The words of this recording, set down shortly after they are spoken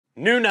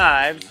new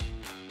knives,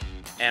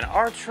 and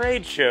are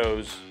trade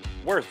shows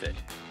worth it?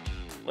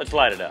 Let's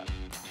light it up.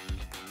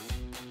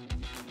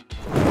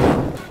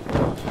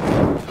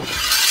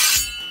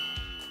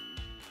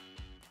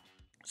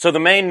 So the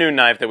main new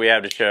knife that we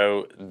have to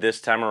show this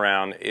time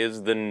around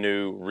is the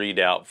new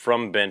redoubt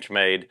from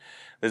Benchmade.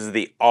 This is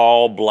the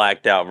all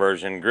blacked out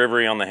version,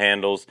 grivery on the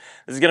handles.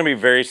 This is going to be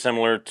very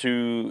similar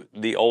to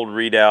the old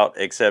redoubt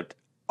except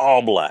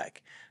all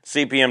black.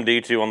 CPM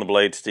D2 on the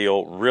blade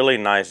steel, really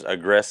nice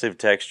aggressive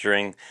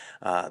texturing.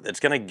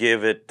 That's going to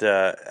give it,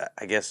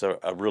 I guess,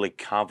 a really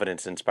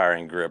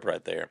confidence-inspiring grip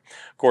right there.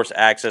 Of course,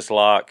 access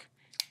lock,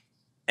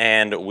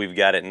 and we've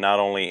got it not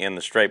only in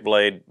the straight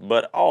blade,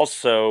 but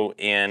also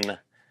in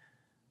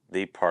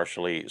the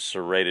partially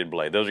serrated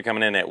blade. Those are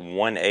coming in at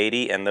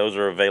 $180, and those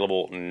are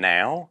available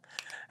now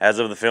as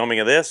of the filming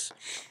of this.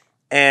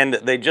 And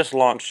they just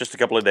launched just a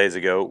couple of days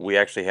ago. We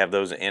actually have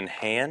those in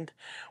hand.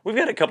 We've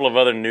got a couple of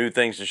other new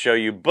things to show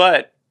you,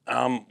 but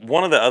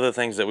one of the other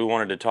things that we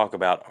wanted to talk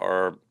about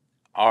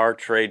are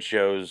trade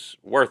shows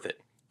worth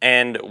it?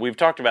 And we've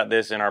talked about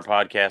this in our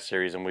podcast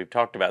series, and we've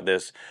talked about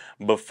this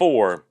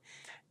before.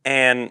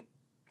 And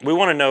we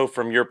want to know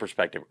from your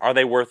perspective, are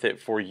they worth it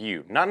for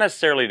you? Not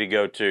necessarily to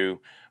go to,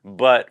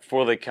 but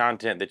for the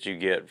content that you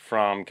get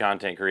from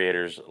content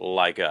creators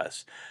like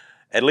us.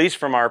 At least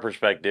from our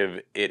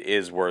perspective, it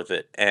is worth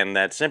it. And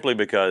that's simply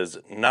because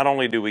not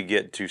only do we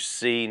get to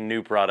see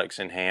new products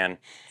in hand,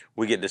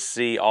 we get to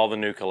see all the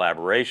new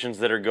collaborations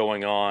that are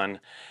going on,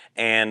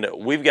 and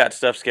we've got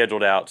stuff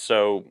scheduled out.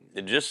 So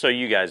just so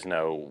you guys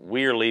know,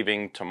 we are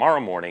leaving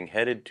tomorrow morning,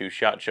 headed to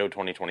SHOT Show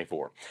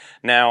 2024.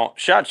 Now,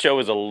 SHOT Show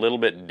is a little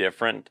bit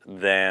different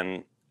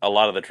than a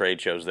lot of the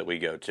trade shows that we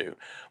go to.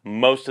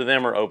 Most of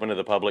them are open to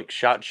the public.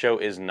 SHOT Show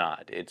is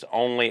not. It's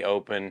only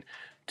open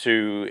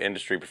to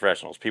industry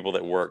professionals, people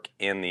that work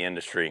in the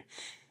industry.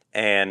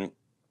 And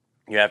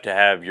you have to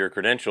have your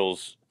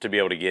credentials to be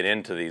able to get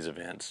into these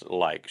events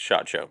like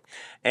SHOT Show.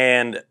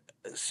 And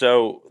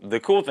so the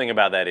cool thing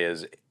about that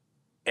is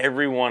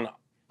everyone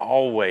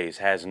always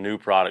has new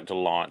product to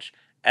launch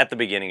at the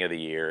beginning of the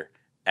year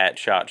at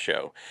SHOT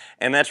Show.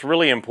 And that's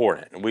really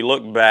important. We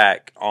look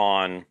back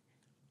on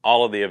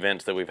all of the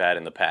events that we've had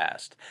in the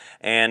past.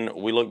 And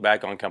we look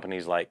back on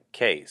companies like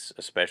Case,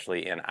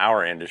 especially in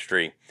our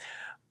industry,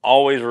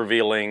 always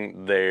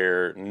revealing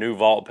their new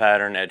vault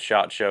pattern at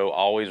SHOT Show,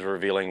 always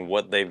revealing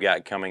what they've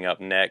got coming up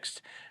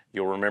next.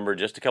 You'll remember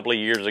just a couple of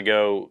years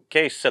ago,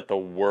 Case set the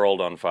world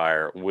on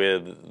fire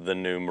with the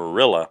new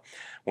Marilla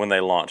when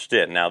they launched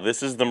it. Now,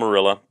 this is the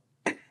Marilla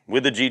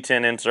with the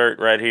G10 insert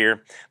right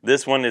here.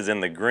 This one is in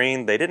the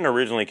green. They didn't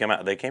originally come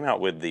out. They came out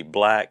with the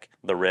black,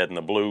 the red, and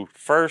the blue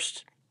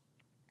first.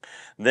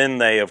 Then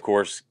they, of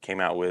course, came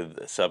out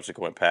with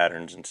subsequent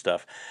patterns and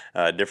stuff,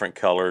 different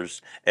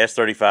colors.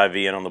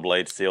 S35VN on the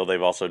blade steel.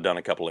 They've also done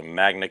a couple in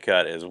Magna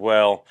Cut as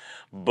well.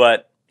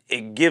 But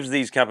it gives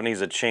these companies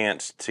a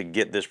chance to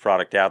get this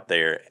product out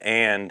there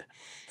and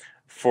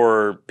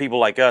for people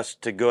like us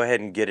to go ahead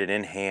and get it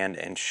in hand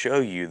and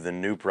show you the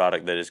new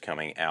product that is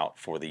coming out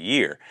for the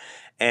year.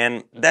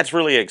 And that's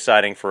really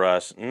exciting for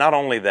us. Not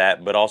only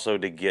that, but also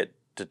to get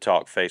to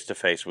talk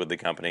face-to-face with the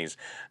companies,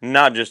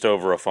 not just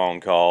over a phone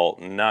call,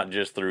 not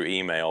just through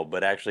email,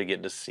 but actually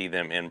get to see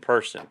them in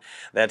person.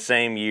 That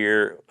same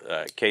year,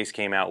 Case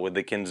came out with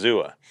the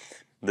Kinzua.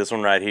 This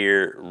one right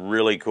here,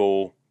 really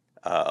cool.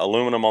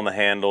 Aluminum on the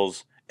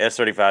handles,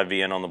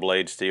 S35VN on the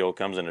blade steel,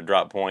 comes in a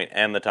drop point,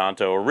 and the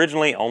Tanto.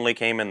 Originally only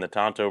came in the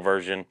Tanto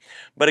version,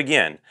 but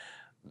again,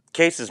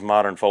 Case's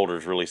modern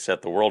folders really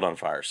set the world on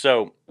fire.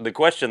 So the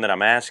question that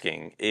I'm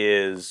asking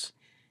is,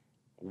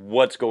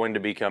 what's going to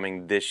be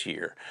coming this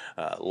year?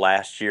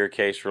 Last year,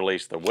 Case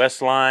released the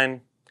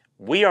Westline.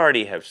 We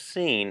already have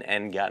seen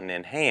and gotten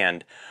in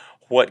hand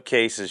what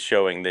Case is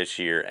showing this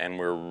year, and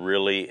we're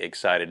really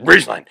excited.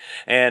 Breezeline!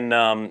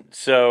 And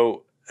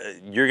so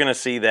you're going to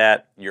see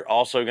that. You're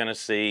also going to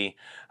see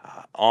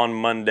on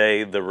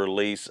Monday the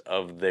release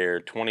of their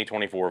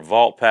 2024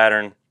 vault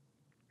pattern,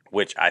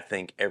 which I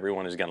think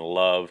everyone is going to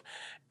love.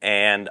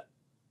 And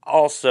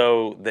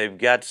also, they've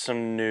got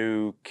some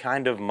new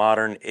kind of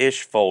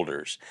modern-ish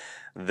folders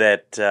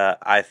that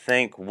I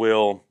think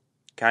will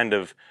kind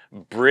of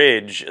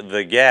bridge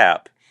the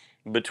gap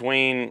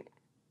between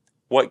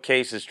what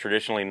Case is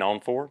traditionally known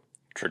for,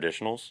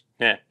 traditionals,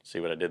 see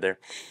what I did there,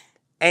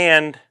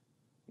 and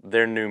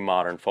their new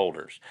modern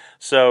folders.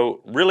 So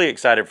really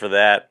excited for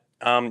that.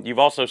 You've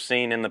also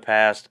seen in the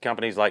past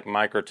companies like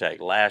Microtech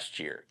last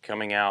year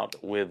coming out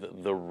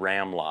with the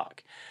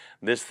RAM-LOK.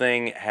 This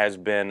thing has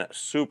been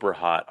super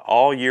hot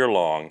all year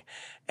long,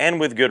 and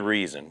with good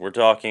reason. We're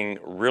talking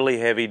really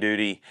heavy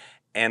duty,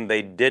 and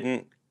they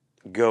didn't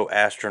go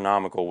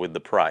astronomical with the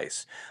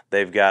price.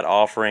 They've got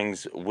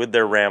offerings with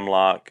their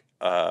RAM-LOK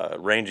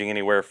ranging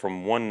anywhere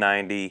from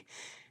 $190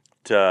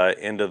 to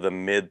into the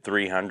mid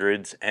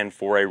 300s, and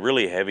for a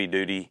really heavy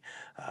duty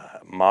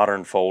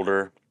modern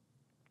folder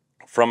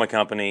from a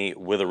company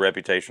with a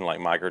reputation like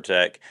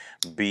Microtech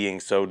being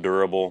so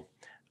durable,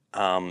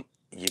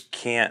 you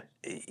can't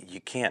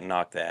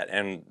knock that.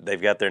 And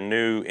they've got their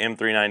new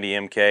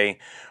M390 MK,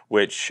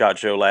 which SHOT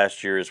Show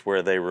last year is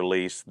where they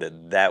released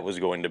that was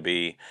going to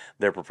be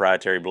their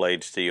proprietary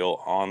blade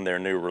steel on their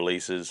new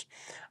releases.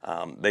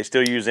 They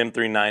still use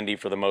M390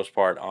 for the most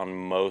part on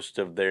most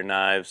of their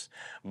knives,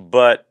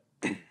 but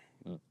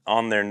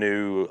on their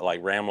new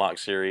like RAM-LOK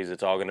series,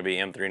 it's all going to be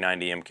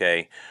M390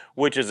 MK,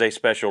 which is a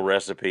special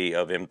recipe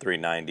of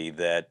M390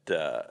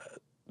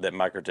 that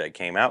Microtech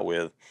came out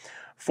with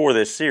for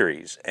this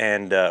series,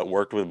 and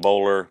worked with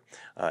Bowler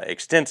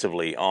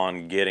extensively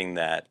on getting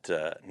that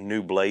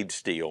new blade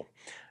steel,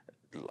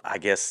 I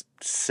guess,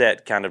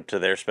 set kind of to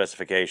their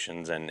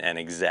specifications and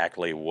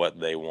exactly what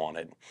they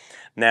wanted.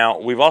 Now,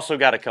 we've also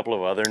got a couple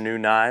of other new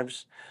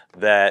knives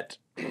that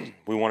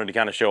we wanted to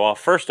kind of show off.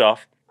 First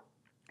off,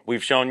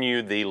 we've shown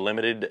you the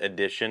limited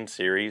edition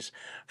series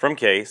from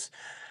Case,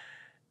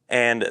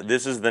 and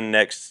this is the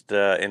next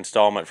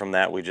installment from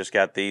that. We just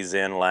got these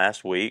in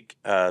last week.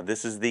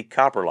 This is the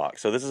CopperLock.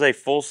 So this is a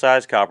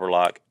full-size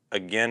CopperLock,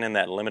 again in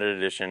that limited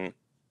edition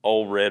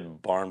old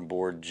red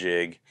Barnboard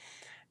jig,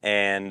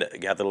 and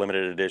got the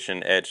limited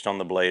edition etched on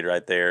the blade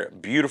right there.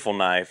 Beautiful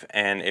knife,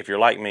 and if you're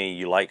like me,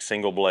 you like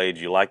single blades,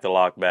 you like the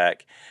lock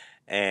back,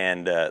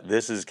 and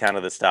this is kind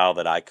of the style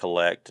that I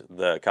collect,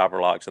 the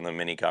CopperLocks and the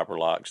mini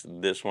CopperLocks.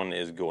 This one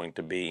is going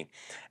to be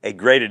a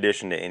great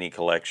addition to any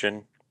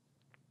collection,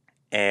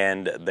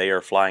 and they are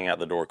flying out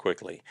the door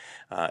quickly.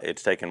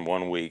 It's taken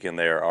 1 week, and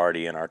they are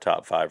already in our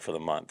top 5 for the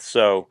month.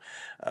 So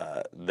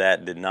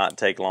that did not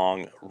take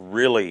long.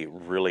 Really,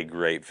 really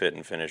great fit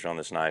and finish on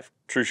this knife.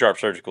 True sharp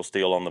surgical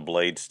steel on the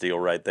blade steel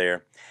right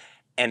there.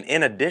 And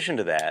in addition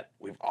to that,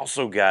 we've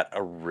also got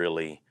a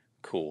really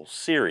cool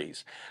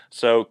series.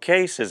 So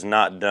Case has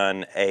not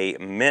done a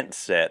mint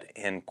set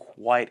in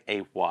quite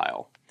a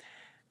while,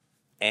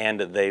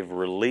 and they've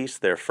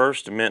released their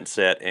first mint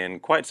set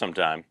in quite some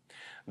time.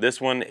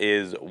 This one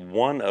is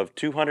one of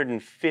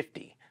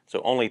 250,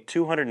 so only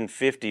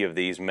 250 of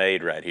these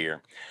made right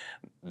here.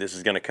 This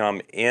is going to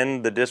come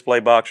in the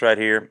display box right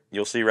here.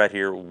 You'll see right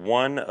here,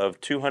 one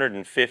of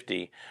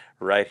 250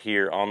 right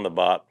here on the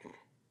bottom.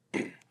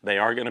 They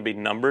are going to be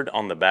numbered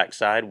on the back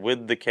side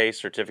with the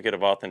Case certificate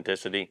of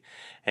authenticity,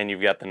 and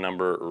you've got the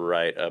number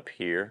right up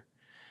here.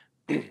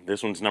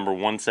 This one's number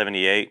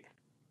 178.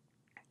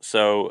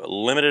 So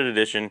limited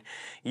edition,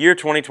 year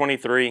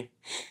 2023.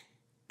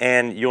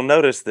 And you'll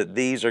notice that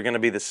these are going to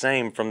be the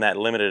same from that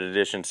limited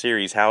edition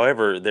series.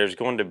 However, there's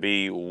going to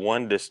be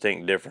one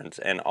distinct difference,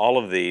 and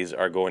all of these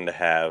are going to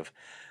have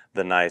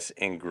the nice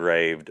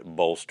engraved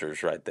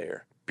bolsters right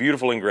there.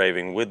 Beautiful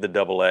engraving with the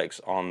XX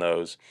on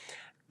those.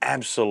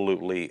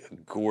 Absolutely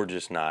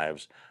gorgeous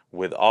knives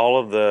with all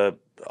of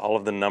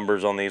the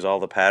numbers on these, all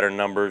the pattern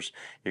numbers.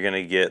 You're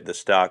going to get the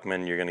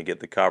Stockman, you're going to get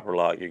the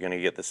CopperLock, you're going to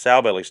get the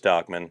Sowbelly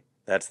Stockman.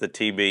 That's the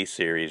TB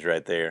series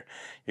right there.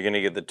 You're going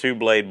to get the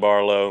 2-blade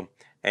Barlow,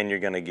 and you're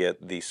going to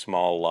get the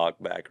small lock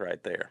back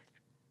right there.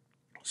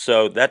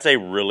 So that's a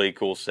really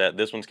cool set.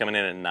 This one's coming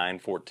in at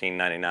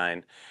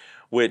 $914.99,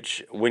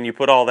 which when you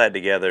put all that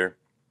together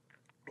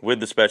with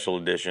the special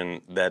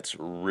edition, that's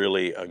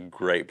really a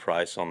great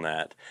price on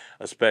that,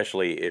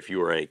 especially if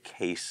you are a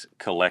Case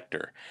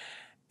collector.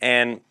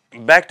 And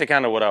back to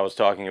kind of what I was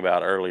talking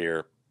about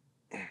earlier,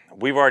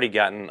 we've already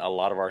gotten a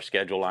lot of our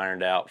schedule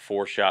ironed out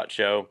for SHOT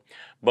Show,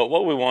 but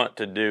what we want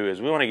to do is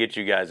we want to get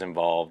you guys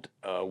involved.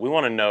 We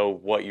want to know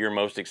what you're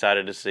most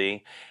excited to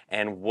see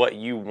and what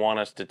you want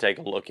us to take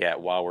a look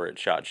at while we're at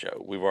SHOT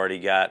Show. We've already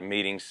got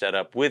meetings set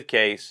up with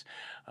Case,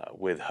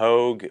 with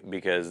Hogue,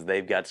 because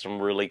they've got some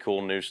really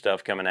cool new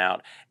stuff coming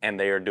out, and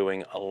they are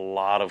doing a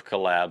lot of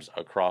collabs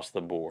across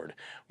the board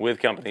with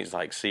companies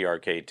like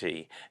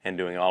CRKT and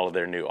doing all of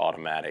their new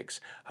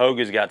automatics. Hogue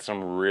has got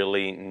some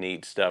really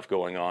neat stuff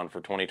going on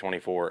for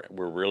 2024.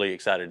 We're really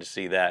excited to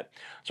see that.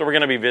 So we're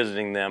going to be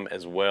visiting them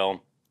as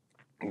well,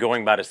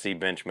 going by to see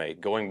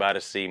Benchmade, going by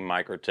to see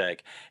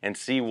Microtech, and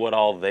see what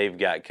all they've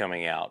got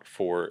coming out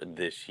for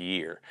this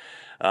year.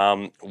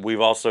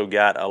 We've also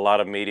got a lot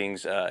of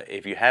meetings.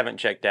 If you haven't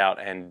checked out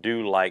and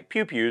do like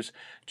pew-pews,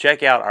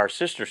 check out our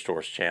sister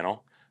stores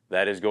channel.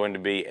 That is going to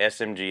be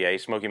SMGA,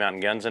 Smoky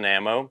Mountain Guns and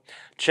Ammo.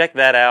 Check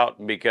that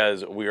out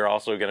because we are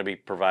also going to be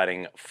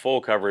providing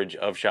full coverage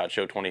of SHOT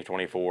Show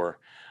 2024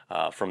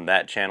 from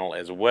that channel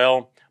as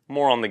well.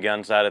 More on the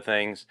gun side of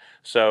things.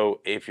 So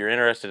if you're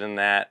interested in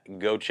that,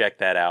 go check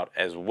that out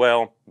as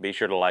well. Be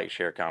sure to like,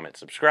 share, comment,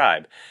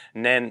 subscribe.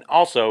 And then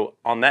also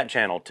on that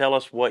channel, tell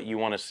us what you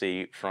want to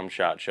see from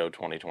SHOT Show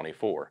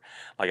 2024.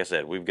 Like I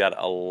said, we've got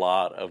a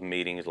lot of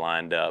meetings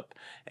lined up,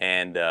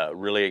 and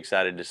really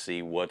excited to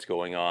see what's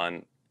going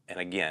on. And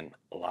again,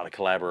 a lot of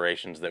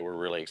collaborations that we're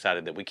really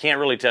excited that we can't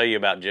really tell you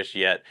about just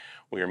yet.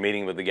 We are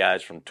meeting with the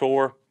guys from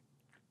Tor.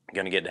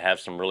 Going to get to have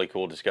some really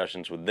cool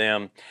discussions with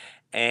them.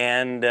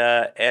 And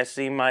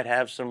SE might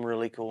have some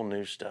really cool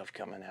new stuff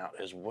coming out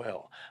as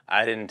well.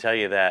 I didn't tell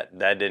you that.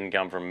 That didn't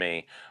come from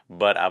me.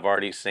 But I've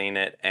already seen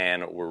it,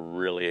 and we're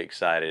really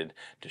excited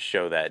to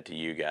show that to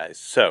you guys.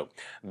 So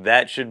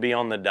that should be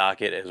on the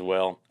docket as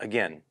well.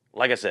 Again,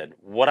 like I said,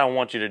 what I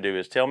want you to do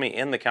is tell me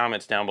in the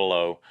comments down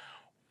below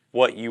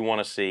what you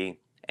want to see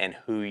and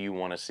who you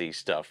want to see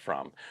stuff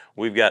from.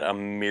 We've got a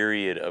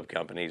myriad of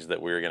companies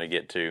that we're going to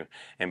get to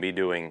and be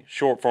doing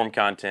short form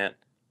content,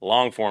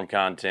 long form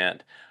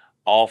content,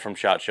 all from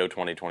SHOT Show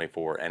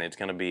 2024, and it's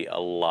going to be a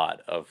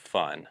lot of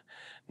fun.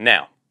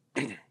 Now,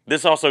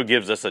 this also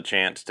gives us a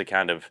chance to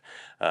kind of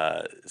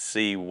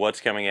see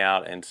what's coming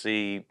out and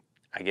see,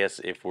 I guess,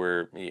 if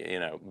we're,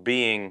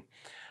 being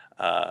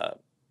not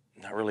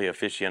really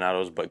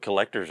aficionados, but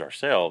collectors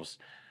ourselves,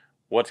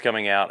 what's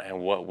coming out and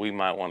what we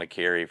might want to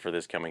carry for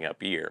this coming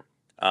up year.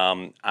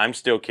 I'm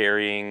still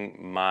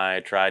carrying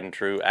my tried and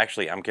true.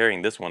 Actually, I'm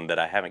carrying this one that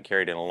I haven't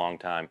carried in a long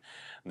time.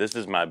 This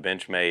is my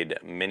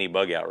Benchmade mini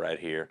Bugout right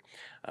here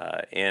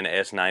in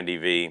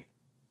S90V,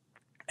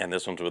 and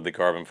this one's with the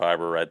carbon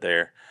fiber right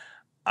there.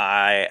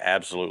 I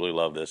absolutely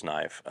love this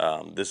knife.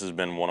 This has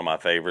been one of my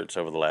favorites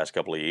over the last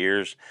couple of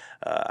years.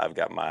 I've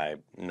got my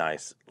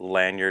nice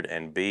lanyard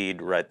and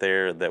bead right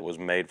there that was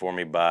made for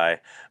me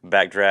by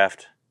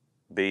Backdraft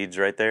Beads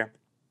right there.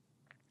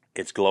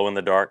 It's glow in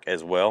the dark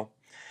as well,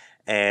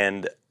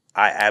 and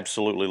I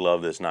absolutely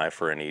love this knife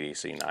for an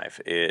EDC knife.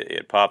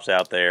 It pops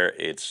out there.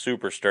 It's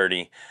super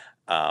sturdy.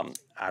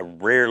 I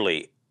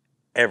rarely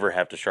ever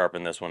have to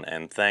sharpen this one,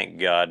 and thank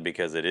God,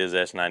 because it is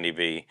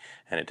S90V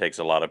and it takes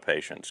a lot of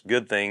patience.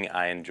 Good thing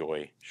I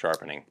enjoy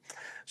sharpening.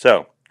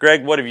 So,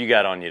 Greg, what have you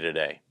got on you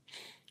today?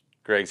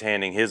 Greg's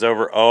handing his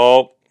over.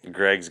 Oh,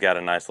 Greg's got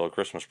a nice little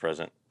Christmas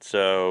present.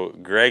 So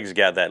Greg's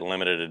got that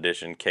limited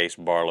edition case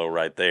Barlow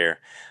right there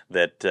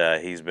that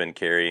he's been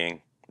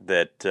carrying,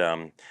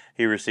 that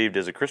he received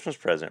as a Christmas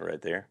present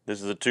right there.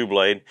 This is a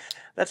 2-blade.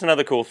 That's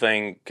another cool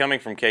thing. Coming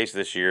from Case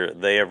this year,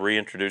 they have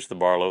reintroduced the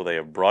Barlow. They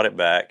have brought it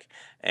back,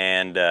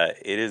 and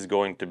it is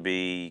going to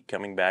be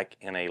coming back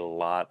in a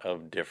lot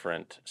of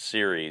different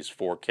series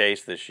for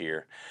Case this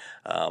year.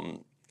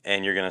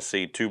 And you're going to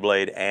see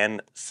 2-blade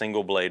and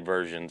single-blade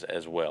versions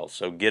as well.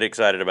 So get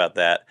excited about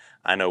that.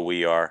 I know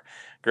we are.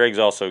 Greg's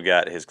also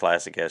got his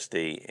classic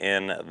SD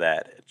in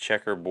that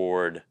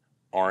checkerboard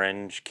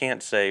orange.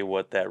 Can't say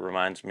what that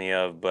reminds me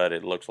of, but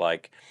it looks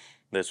like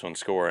this one's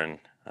scoring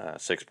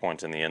 6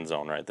 points in the end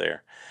zone right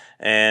there.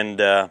 And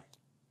got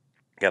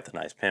the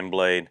nice pen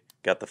blade,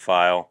 got the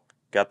file,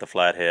 got the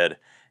flathead,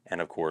 and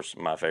of course,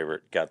 my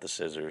favorite, got the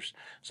scissors.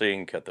 So you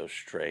can cut those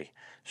stray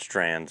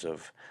strands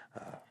of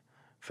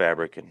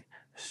fabric and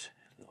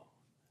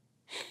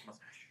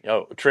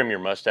trim your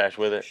mustache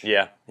with it.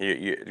 Yeah,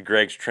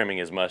 Greg's trimming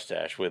his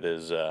mustache with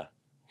his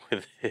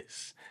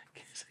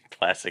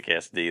classic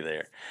SD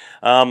there.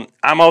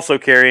 I'm also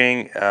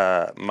carrying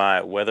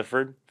my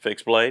Weatherford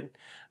fixed blade.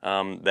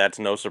 That's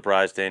no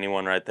surprise to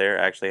anyone right there.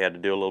 Actually had to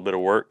do a little bit of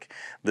work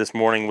this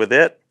morning with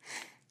it.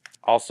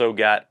 Also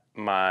got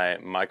my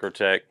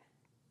Microtech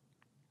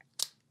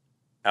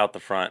out the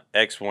front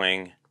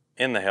X-Wing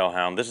in the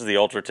Hellhound. This is the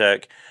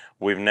Ultratech.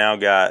 We've now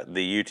got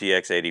the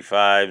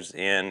UTX-85s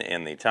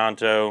in the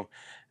Tanto,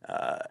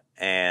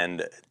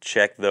 and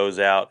check those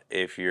out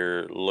if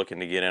you're looking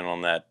to get in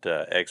on that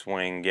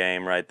X-Wing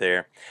game right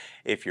there.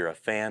 If you're a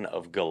fan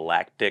of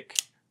galactic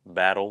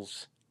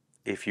battles,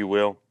 if you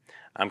will.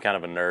 I'm kind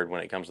of a nerd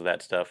when it comes to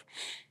that stuff.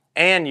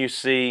 And you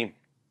see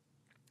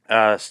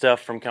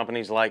stuff from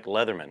companies like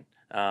Leatherman.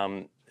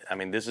 I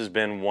mean, this has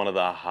been one of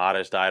the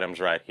hottest items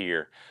right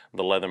here,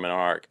 the Leatherman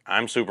Arc.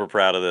 I'm super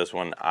proud of this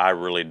one. I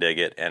really dig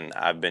it, and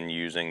I've been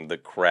using the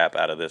crap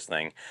out of this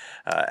thing.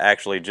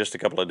 Actually, just a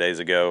couple of days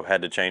ago,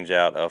 had to change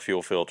out a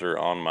fuel filter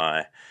on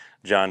my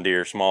John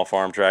Deere small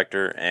farm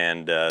tractor,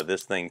 and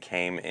this thing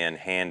came in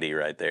handy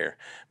right there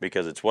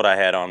because it's what I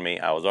had on me.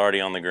 I was already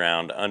on the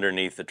ground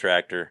underneath the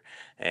tractor,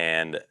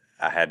 and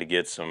I had to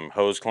get some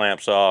hose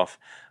clamps off.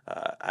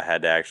 I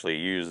had to actually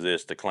use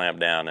this to clamp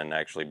down and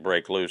actually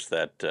break loose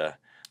that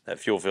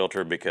fuel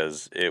filter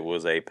because it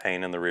was a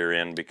pain in the rear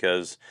end,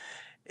 because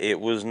it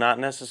was not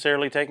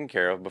necessarily taken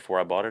care of before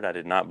I bought it. I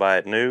did not buy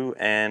it new,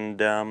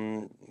 and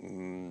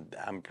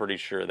I'm pretty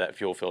sure that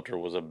fuel filter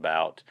was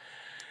about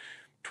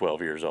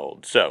 12 years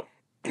old. So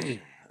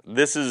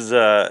this has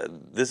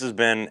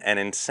been an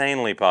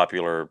insanely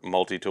popular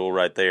multi-tool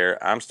right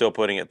there. I'm still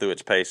putting it through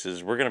its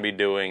paces. We're going to be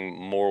doing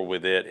more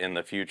with it in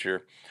the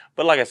future.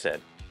 But like I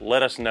said,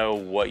 let us know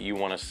what you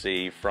want to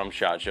see from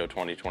SHOT Show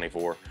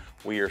 2024.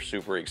 We are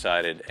super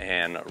excited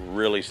and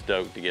really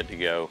stoked to get to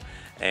go.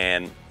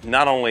 And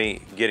not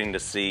only getting to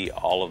see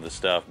all of the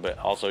stuff, but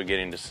also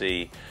getting to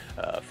see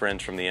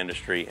friends from the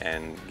industry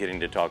and getting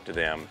to talk to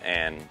them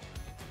and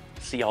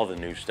see all the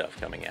new stuff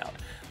coming out.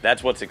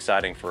 That's what's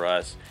exciting for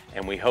us,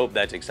 and we hope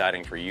that's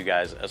exciting for you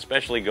guys,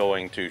 especially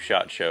going to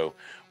SHOT Show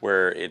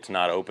where it's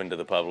not open to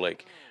the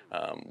public.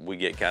 We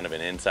get kind of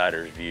an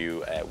insider's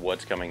view at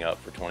what's coming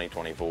up for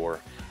 2024,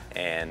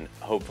 and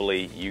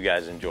hopefully you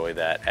guys enjoy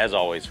that. As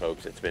always,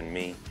 folks, it's been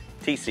me,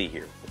 TC,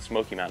 here with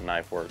Smoky Mountain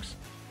Knife Works.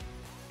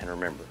 And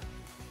remember,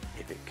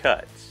 if it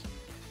cuts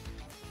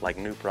like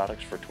new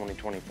products for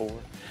 2024,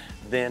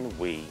 then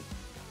we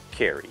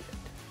carry it.